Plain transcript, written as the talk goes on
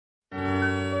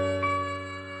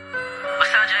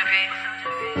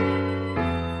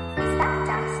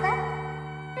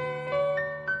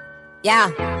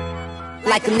Yeah,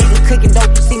 like a nigga cooking dope,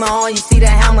 you see my arm, you see the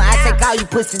hammer. I take all you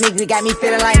pussy niggas, got me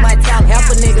feeling like my town. Help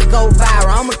a nigga go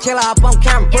viral, I'm a killer up on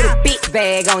camera. Put a big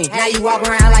bag on you, now you walk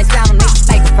around like Salmon. Niggas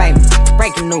fake famous,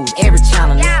 breaking news, every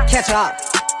channel. Nigga. Catch her up,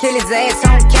 kill his ass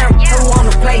on camera. Who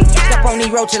wanna play? Step on these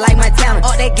roaches like my talent.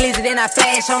 Up that glizzy, then I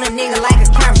flash on a nigga like a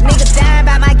camera. Nigga dying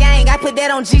by my gang, I put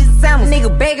that on Jesus Sandals. Nigga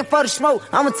begging for the smoke,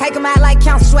 I'ma take him out like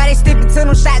council. Swear they stepping to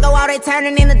them shot, go all they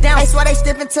turning in the down. They swear they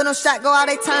stepping to them shot, go all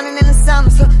they turning in the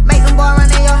sounders. Make them boy run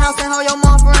in your house and hold your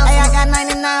mom for rounds. Hey, I got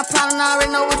 99 problems, I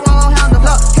already know which one gon' handle.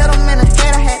 Look, tell them in the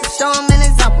head, I had to show them an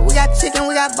example. We got chicken,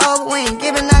 we got bowl, but we ain't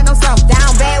giving out no sample.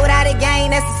 Down bad without a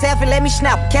gang, that's a selfie, let me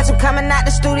snap. Catch him coming out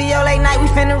the studio late night,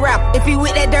 we finna rap. If he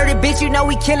with that dirty bitch, you know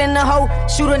we killing the hoe.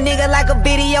 Shoot a nigga like a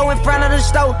video in front of the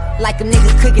stove. Like a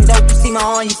nigga cooking dope, you see my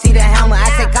arm, you see the hammer. I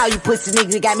take all you pussy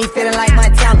niggas, got me feeling like my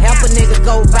town. Help a nigga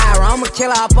go viral, I'm a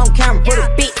killer up on camera. Put a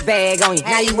big bag on you,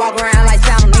 now you walk around like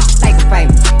Salmon. Niggas fake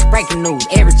famous, breaking news,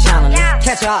 every channel.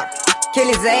 Catch her up, kill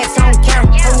his ass on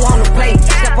camera. Who wanna play?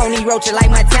 Step on these roaches like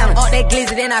my talent. Up that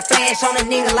glizzy, then I flash on a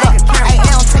nigga like a camera. Hey, it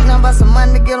don't take nothing but some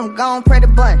money to get them gone, pray the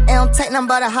button. It don't take nothing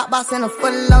but a hot box and a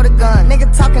fully loaded gun. Nigga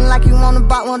talking like you want a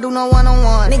bot, won't do no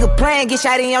one-on-one. Nigga playing, get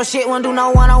shot in your shit, won't do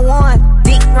no one-on-one.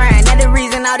 Dick grind, that's the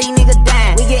reason all these niggas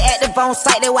dying. We get active on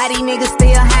sight, that's why these niggas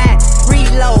still high.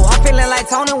 Reload, I'm feeling like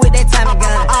Tony with that Tommy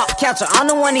gun. Catcher, I'm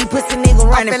the one these pussy niggas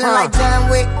running from. I'm feeling like John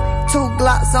Wick. 2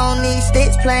 Glocks on these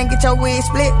sticks, playing get your wig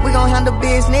split. We gon' handle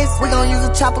business. We gon' use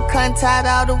a chopper, cut tied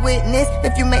out the witness.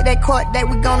 If you make that court date,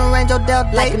 we gon' arrange your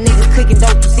death date. Like a nigga cooking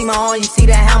dope, you see my arm, you see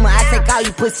the hammer. I take all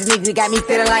you pussy niggas, got me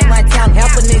feeling like my town.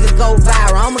 Help a nigga go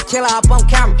viral, I'm a killer up on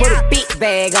camera. Put a big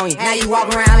bag on you, now you walk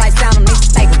around like Salmon.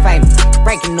 Niggas fake famous,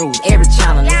 breaking news, every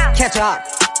channel. Catch her up,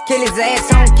 kill his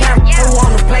ass on camera. Who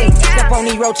wanna play? Step on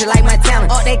these roaches like my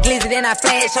talent. Up that glizzy, then I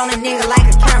flash on a nigga like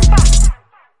a camera.